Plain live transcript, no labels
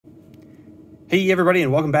Hey everybody,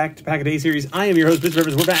 and welcome back to Pack a Day series. I am your host,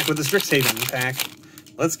 MrBevers. We're back with the Strixhaven pack.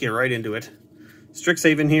 Let's get right into it.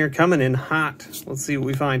 Strixhaven here, coming in hot. Let's see what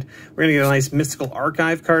we find. We're gonna get a nice Mystical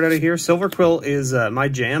Archive card out of here. Silverquill is my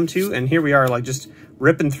jam too, and here we are, like, just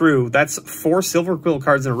ripping through. That's 4 Silverquill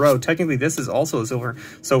cards in a row. Technically, this is also a silver,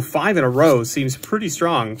 so 5 in a row seems pretty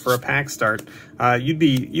strong for a pack start. You'd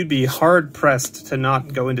be hard pressed to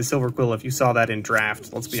not go into Silverquill if you saw that in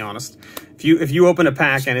draft. Let's be honest. If you open a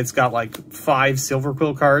pack and it's got like 5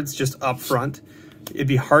 Silverquill cards just up front, it'd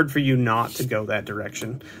be hard for you not to go that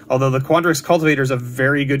direction. Although the Quandrix Cultivator is a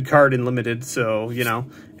very good card in Limited, so, you know.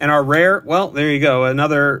 And our rare, well, there you go.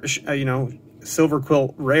 Another,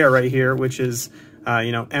 Silverquill rare right here, which is,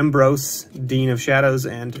 Embrose, Dean of Shadows,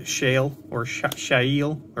 and Shale, or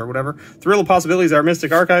Shail, or whatever. Thrill of Possibilities, our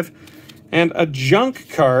Mystic Archive. And a junk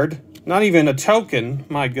card, not even a token.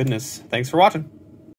 My goodness. Thanks for watching.